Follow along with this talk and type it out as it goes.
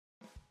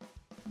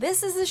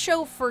this is a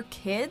show for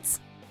kids?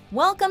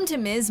 Welcome to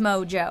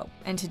MsMojo,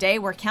 and today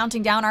we're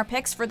counting down our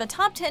picks for the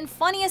top 10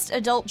 funniest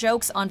adult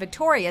jokes on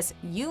Victorious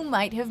you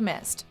might have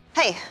missed.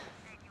 Hey,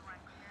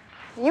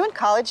 are you in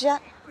college yet?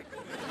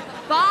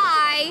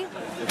 Bye!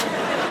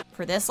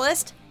 For this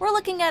list, we're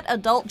looking at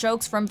adult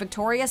jokes from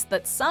Victorious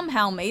that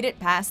somehow made it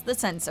past the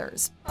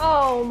censors.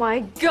 Oh my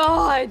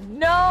god,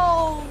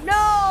 no,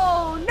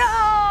 no, no!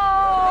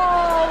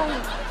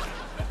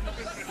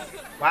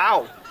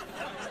 Wow,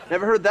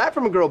 never heard that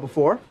from a girl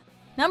before.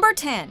 Number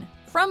 10,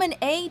 From an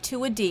A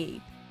to a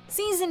D.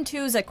 Season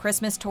 2's A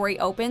Christmas Story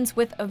opens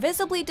with a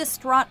visibly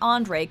distraught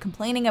Andre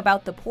complaining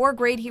about the poor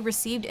grade he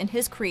received in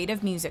his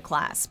creative music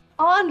class.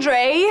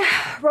 Andre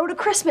wrote a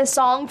Christmas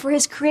song for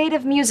his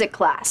creative music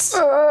class.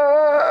 And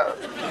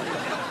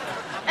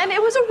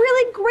it was a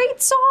really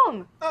great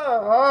song.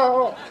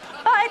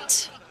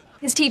 But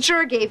his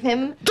teacher gave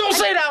him... Don't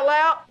say it out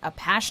loud! A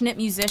passionate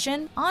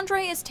musician,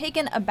 Andre is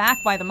taken aback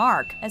by the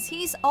mark, as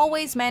he's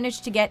always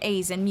managed to get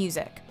A's in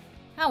music.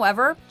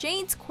 However,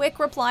 Jade's quick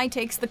reply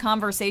takes the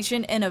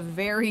conversation in a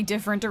very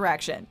different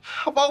direction.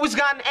 I've always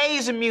gotten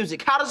A's in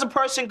music. How does a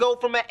person go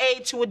from an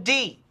A to a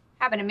D?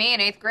 Happened to me in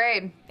 8th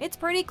grade. It's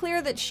pretty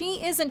clear that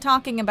she isn't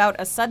talking about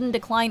a sudden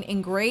decline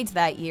in grades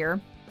that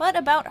year, but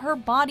about her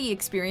body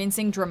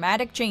experiencing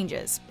dramatic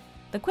changes.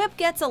 The quip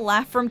gets a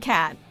laugh from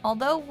Kat,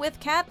 although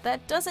with Kat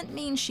that doesn't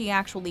mean she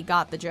actually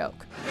got the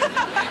joke.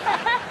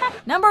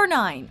 Number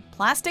 9,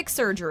 Plastic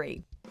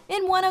Surgery.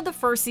 In one of the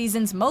first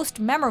season's most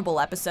memorable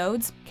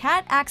episodes,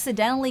 Kat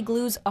accidentally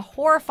glues a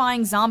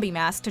horrifying zombie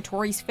mask to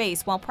Tori's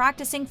face while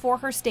practicing for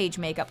her stage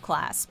makeup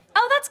class.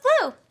 Oh, that's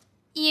glue.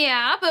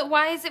 Yeah, but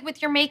why is it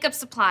with your makeup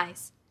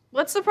supplies?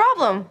 What's the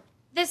problem?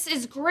 This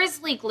is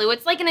grizzly glue.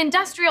 It's like an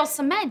industrial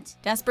cement.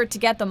 Desperate to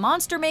get the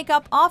monster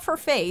makeup off her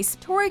face,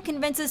 Tori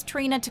convinces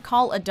Trina to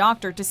call a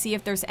doctor to see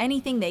if there's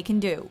anything they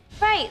can do.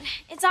 Right,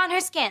 it's on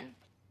her skin.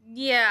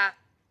 Yeah,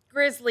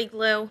 grizzly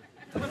glue.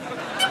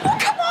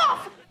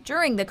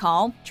 During the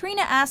call,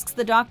 Trina asks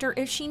the doctor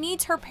if she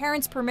needs her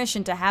parents'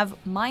 permission to have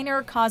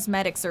minor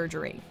cosmetic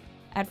surgery.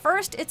 At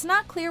first, it's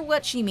not clear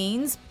what she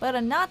means, but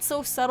a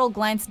not-so-subtle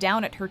glance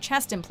down at her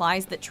chest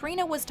implies that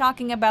Trina was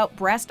talking about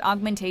breast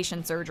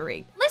augmentation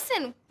surgery.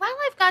 Listen, while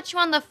I've got you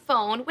on the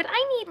phone, would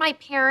I need my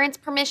parents'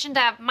 permission to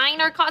have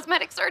minor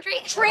cosmetic surgery?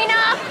 Trina!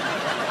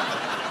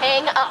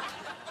 Hang up.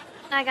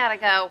 I gotta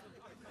go.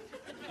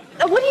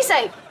 What do you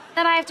say?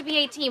 That I have to be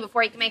 18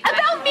 before you can make that.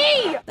 About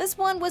me! This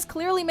one was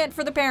clearly meant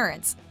for the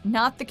parents,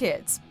 not the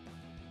kids.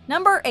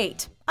 Number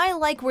 8. I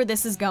like where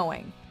this is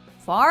going.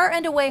 Far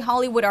and away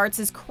Hollywood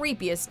Arts'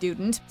 creepiest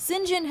student,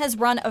 Sinjin has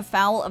run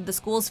afoul of the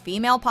school's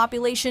female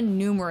population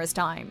numerous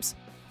times.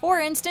 For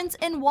instance,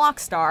 in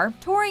Walkstar,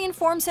 Tori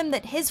informs him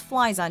that his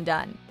fly's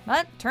undone,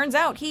 but turns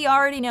out he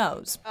already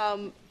knows.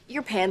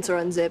 Your pants are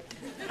unzipped.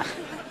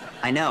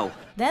 I know.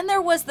 Then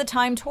there was the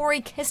time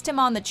Tori kissed him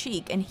on the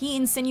cheek and he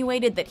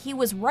insinuated that he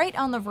was right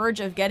on the verge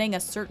of getting a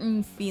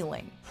certain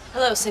feeling.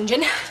 Hello,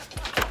 Sinjin.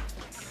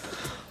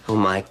 Oh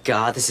my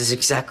god, this is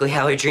exactly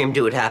how I dreamed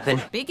it would happen.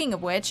 Speaking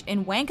of which,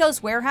 in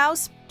Wanko's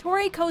warehouse,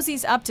 Tori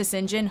cozies up to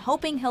Sinjin,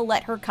 hoping he'll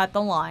let her cut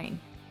the line.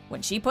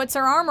 When she puts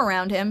her arm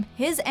around him,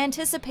 his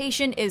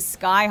anticipation is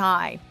sky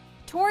high.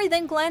 Tori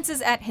then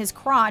glances at his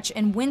crotch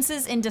and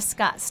winces in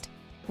disgust.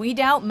 We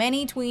doubt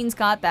many tweens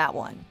caught that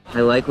one.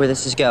 I like where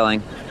this is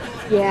going.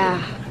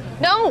 Yeah.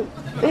 No!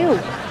 Ew.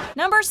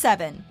 Number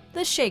 7.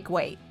 The shake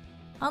weight.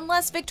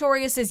 Unless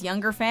Victorious's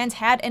younger fans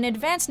had an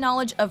advanced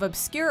knowledge of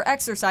obscure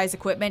exercise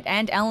equipment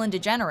and Ellen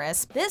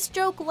DeGeneres, this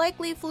joke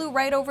likely flew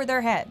right over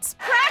their heads.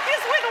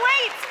 Practice with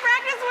weights!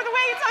 Practice with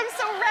weights! I'm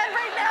so red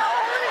right now!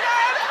 Oh my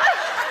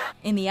god!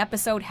 In the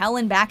episode Hell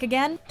and Back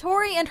Again,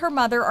 Tori and her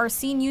mother are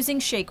seen using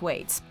shake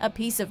weights, a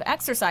piece of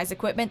exercise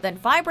equipment that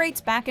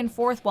vibrates back and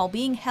forth while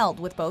being held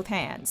with both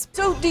hands.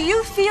 So, do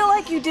you feel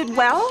like you did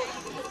well?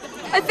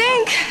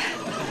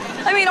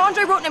 I mean,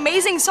 Andre wrote an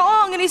amazing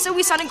song and he said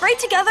we sounded great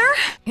together.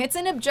 It's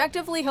an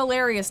objectively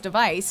hilarious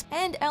device,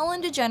 and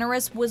Ellen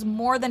DeGeneres was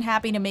more than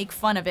happy to make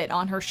fun of it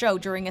on her show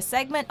during a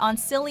segment on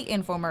silly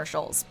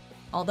infomercials.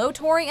 Although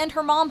Tori and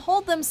her mom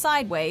hold them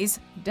sideways,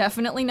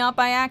 definitely not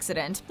by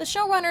accident, the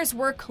showrunners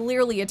were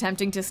clearly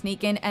attempting to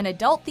sneak in an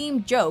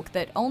adult-themed joke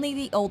that only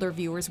the older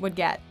viewers would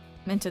get.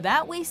 And to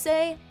that we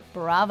say,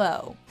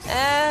 bravo.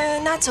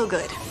 Not so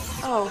good.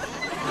 Oh.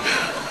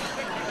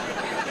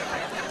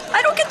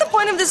 I don't get the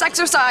point of this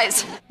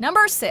exercise.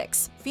 Number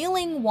 6.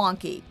 Feeling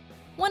wonky.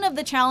 One of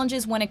the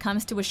challenges when it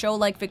comes to a show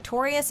like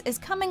Victorious is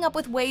coming up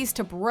with ways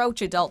to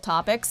broach adult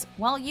topics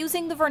while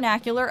using the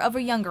vernacular of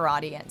a younger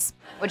audience.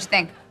 What'd you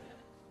think?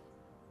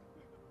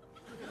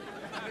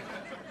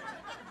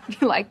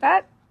 You like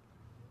that?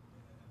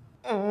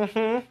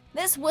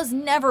 This was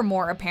never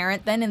more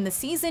apparent than in the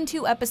Season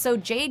 2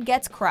 episode Jade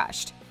Gets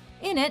Crushed.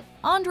 In it,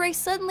 Andre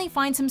suddenly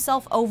finds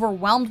himself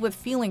overwhelmed with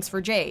feelings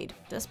for Jade,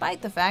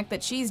 despite the fact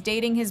that she's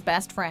dating his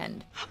best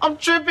friend. I'm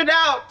tripping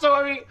out,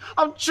 Tori.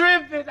 I'm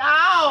tripping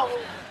out.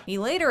 He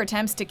later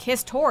attempts to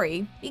kiss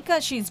Tori,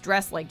 because she's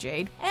dressed like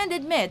Jade, and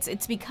admits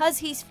it's because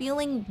he's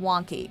feeling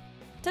wonky.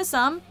 To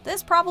some,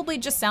 this probably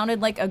just sounded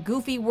like a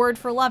goofy word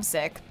for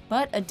lovesick,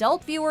 but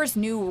adult viewers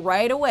knew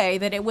right away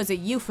that it was a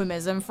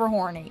euphemism for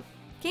horny.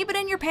 Keep it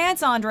in your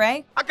pants,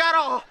 Andre. I got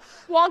all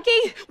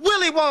Wonky?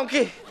 Willy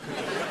Wonky.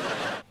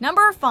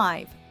 Number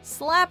 5.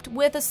 Slapped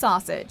with a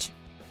sausage.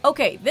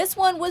 Okay, this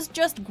one was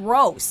just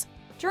gross.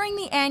 During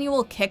the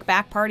annual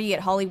kickback party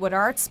at Hollywood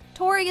Arts,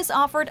 Tori is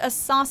offered a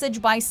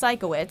sausage by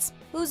Psychowitz,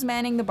 who's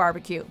manning the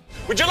barbecue.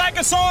 Would you like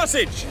a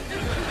sausage?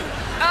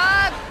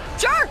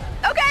 Sure,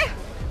 okay.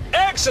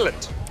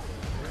 Excellent.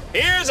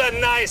 Here's a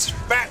nice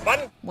fat one.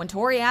 When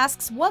Tori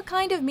asks what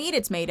kind of meat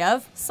it's made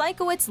of,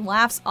 Psychowitz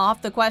laughs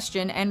off the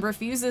question and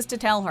refuses to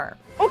tell her.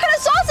 What kind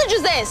of sausage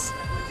is this?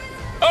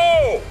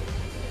 Oh,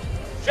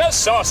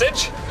 just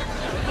sausage.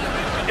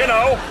 You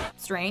know.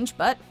 Strange,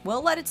 but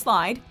we'll let it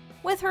slide.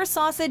 With her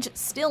sausage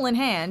still in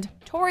hand,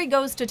 Tori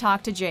goes to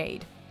talk to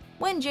Jade.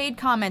 When Jade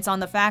comments on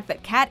the fact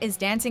that Kat is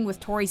dancing with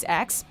Tori's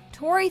ex,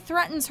 Tori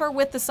threatens her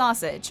with the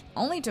sausage,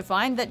 only to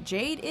find that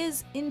Jade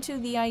is into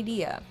the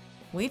idea.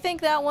 We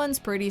think that one's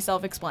pretty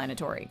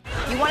self-explanatory.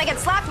 You want to get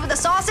slapped with a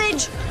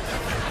sausage?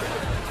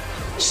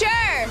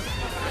 Sure.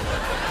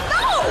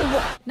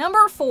 No!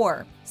 Number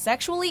 4.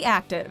 Sexually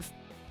active.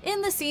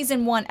 In the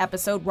Season 1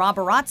 episode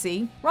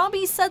Robberazzi,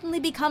 Robbie suddenly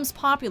becomes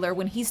popular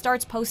when he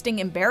starts posting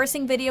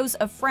embarrassing videos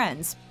of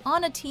friends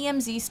on a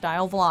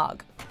TMZ-style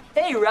vlog.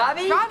 Hey,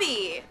 Robbie.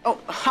 Robbie, Oh,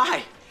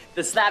 hi.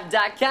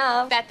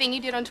 TheSlap.com. that thing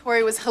you did on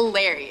Tori was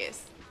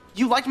hilarious.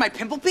 You liked my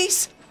pimple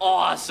piece?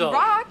 Awesome.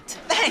 Rocked.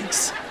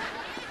 Thanks.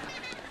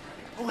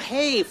 Oh,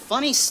 hey,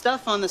 funny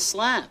stuff on the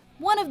slap.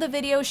 One of the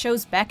videos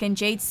shows Beck and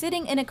Jade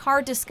sitting in a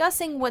car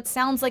discussing what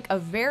sounds like a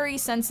very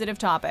sensitive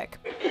topic.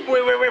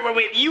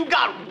 Wait, you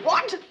got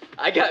what?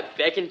 I got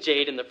Beck and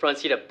Jade in the front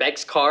seat of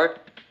Beck's car,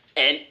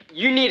 and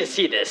you need to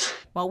see this.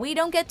 While we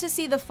don't get to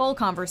see the full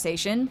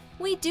conversation,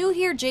 we do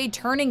hear Jade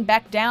turning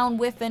Beck down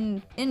with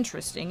an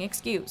interesting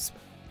excuse.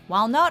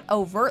 While not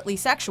overtly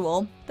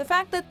sexual, the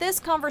fact that this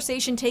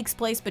conversation takes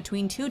place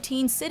between two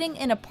teens sitting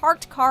in a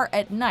parked car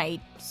at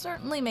night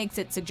certainly makes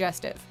it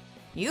suggestive.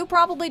 You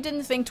probably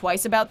didn't think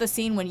twice about the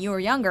scene when you were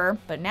younger,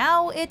 but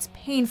now it's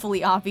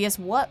painfully obvious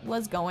what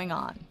was going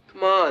on.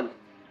 Come on.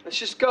 Let's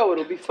just go.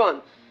 It'll be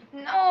fun.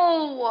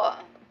 No.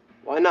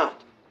 Why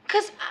not?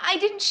 Because I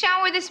didn't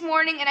shower this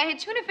morning and I had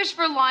tuna fish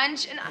for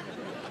lunch and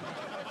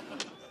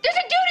there's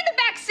a dude in the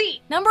back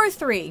seat! Number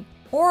 3.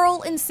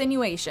 Oral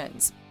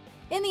insinuations.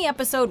 In the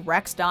episode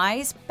Rex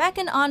Dies, Beck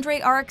and Andre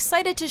are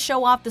excited to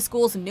show off the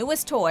school's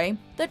newest toy,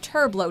 the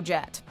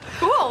Turblojet.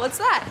 Cool, what's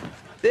that?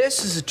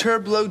 This is a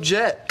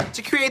Turblojet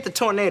to create the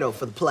tornado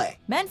for the play.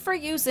 Meant for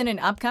use in an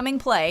upcoming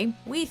play,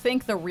 we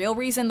think the real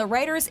reason the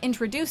writers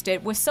introduced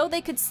it was so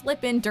they could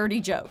slip in dirty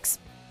jokes.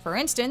 For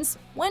instance,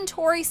 when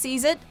Tori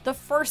sees it, the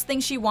first thing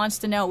she wants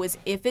to know is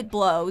if it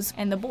blows,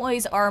 and the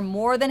boys are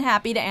more than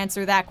happy to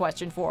answer that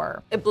question for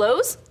her. It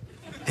blows?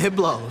 It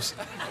blows.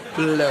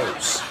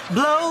 Blows.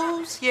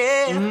 Blows,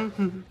 yeah.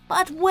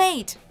 But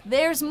wait,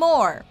 there's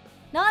more.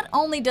 Not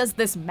only does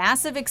this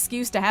massive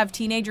excuse to have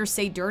teenagers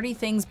say dirty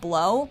things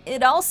blow,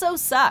 it also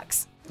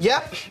sucks.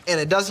 Yep, and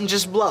it doesn't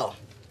just blow.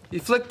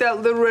 You flick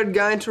that little red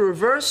guy into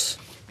reverse,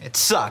 it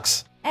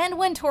sucks. And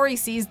when Tori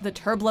sees the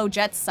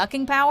Turblojet's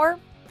sucking power,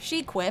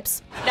 she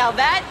quips. Now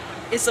that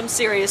is some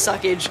serious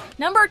suckage.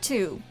 Number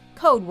 2.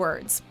 Code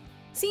words.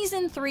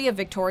 Season 3 of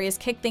Victorious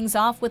kicked things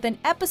off with an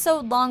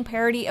episode-long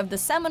parody of the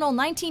seminal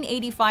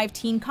 1985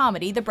 teen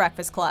comedy The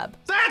Breakfast Club.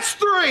 That's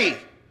 3!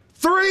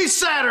 3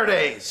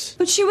 Saturdays!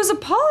 But she was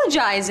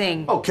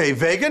apologizing. Okay,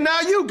 Vega, now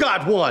you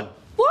got one.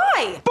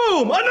 Why?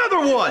 Boom,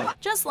 another one!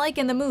 Just like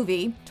in the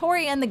movie,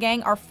 Tori and the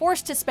gang are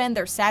forced to spend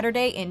their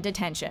Saturday in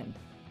detention.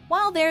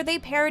 While there, they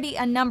parody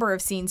a number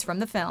of scenes from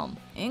the film,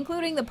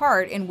 including the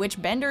part in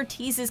which Bender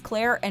teases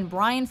Claire and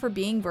Brian for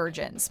being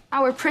virgins.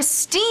 Our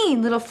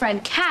pristine little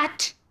friend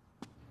Kat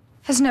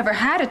has never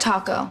had a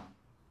taco.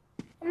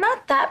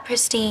 Not that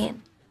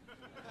pristine.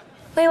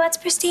 Wait, what's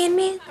pristine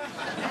mean?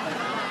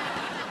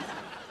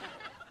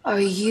 Are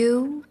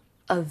you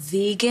a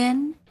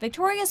vegan?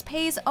 Victorious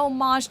pays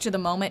homage to the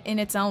moment in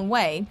its own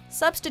way,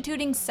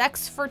 substituting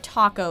sex for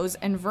tacos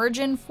and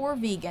virgin for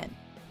vegan.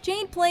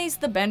 Jade plays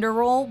the Bender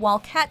role while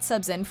Kat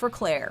subs in for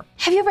Claire.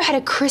 Have you ever had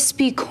a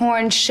crispy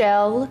corn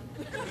shell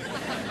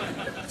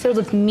filled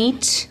with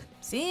meat?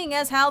 Seeing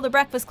as how The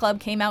Breakfast Club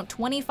came out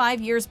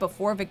 25 years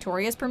before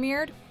Victorious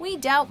premiered, we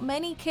doubt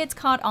many kids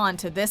caught on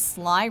to this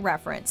sly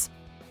reference.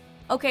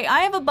 Okay, I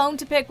have a bone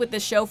to pick with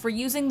this show for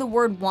using the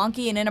word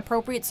wonky in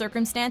inappropriate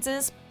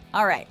circumstances.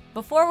 Alright,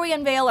 before we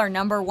unveil our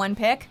number 1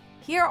 pick,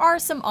 here are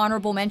some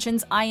honorable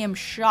mentions I am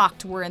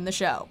shocked were in the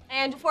show.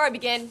 And before I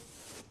begin,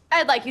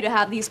 I'd like you to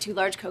have these 2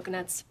 large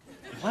coconuts.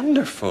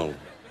 Wonderful.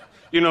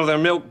 You know, their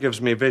milk gives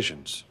me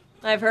visions.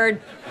 I've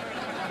heard.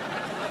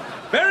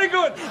 Very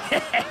good.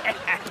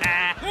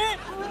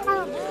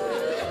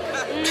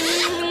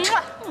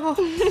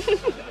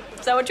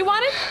 Is that what you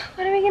wanted?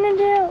 What are we gonna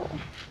do?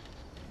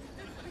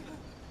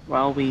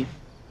 Well, we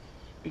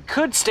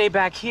could stay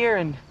back here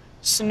and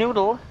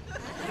snoodle.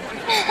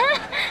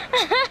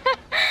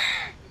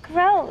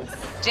 Gross.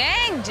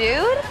 Dang,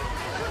 dude.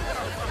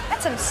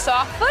 That's some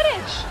soft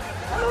footage.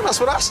 Oh, that's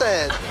what I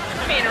said.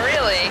 I mean,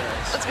 really.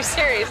 Let's be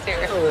serious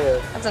here.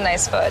 That's a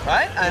nice foot.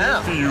 Right? I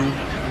know. Feel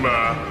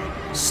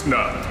my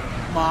snot.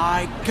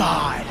 My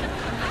God.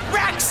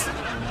 Rex!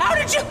 How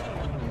did you?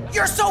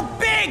 You're so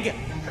big!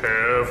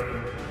 Have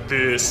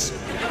this.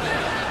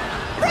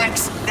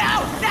 Rex!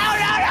 No! No,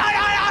 no, no,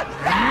 no,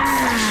 no!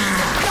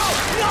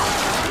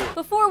 No, no!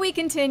 Before we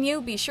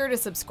continue, be sure to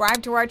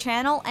subscribe to our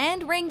channel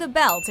and ring the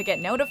bell to get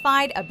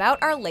notified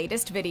about our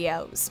latest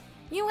videos.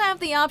 You have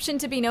the option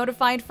to be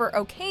notified for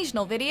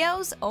occasional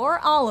videos or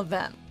all of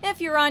them.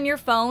 If you're on your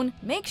phone,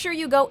 make sure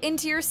you go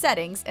into your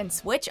settings and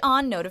switch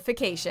on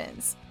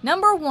notifications.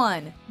 Number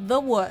 1. The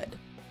Wood.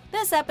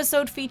 This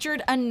episode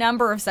featured a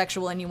number of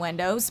sexual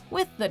innuendos,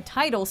 with the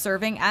title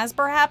serving as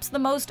perhaps the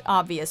most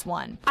obvious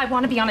one. I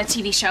want to be on a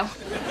TV show.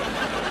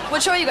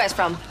 What show are you guys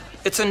from?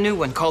 It's a new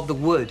one called The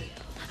Wood.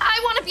 I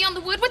want to be on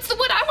the wood. What's the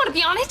wood? I want to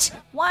be on it.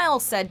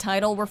 While said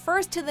title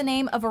refers to the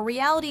name of a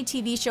reality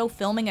TV show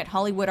filming at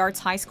Hollywood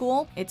Arts High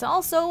School, it's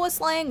also a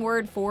slang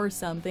word for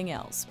something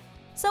else.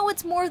 So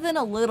it's more than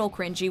a little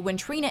cringy when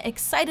Trina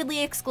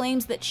excitedly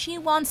exclaims that she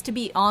wants to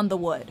be on the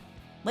wood.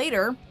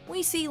 Later,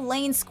 we see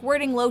Lane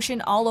squirting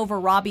lotion all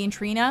over Robbie and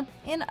Trina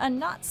in a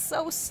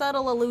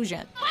not-so-subtle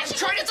allusion. I'm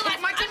trying to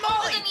take Mike and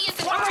Molly.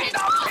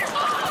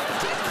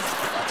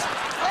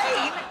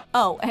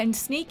 Oh, and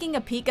sneaking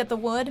a peek at the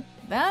wood?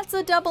 That's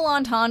a double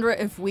entendre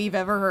if we've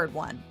ever heard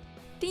one.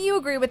 Do you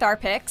agree with our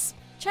picks?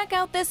 Check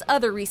out this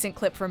other recent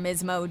clip from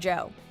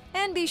MsMojo.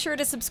 And be sure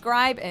to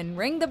subscribe and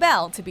ring the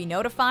bell to be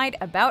notified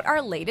about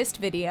our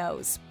latest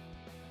videos.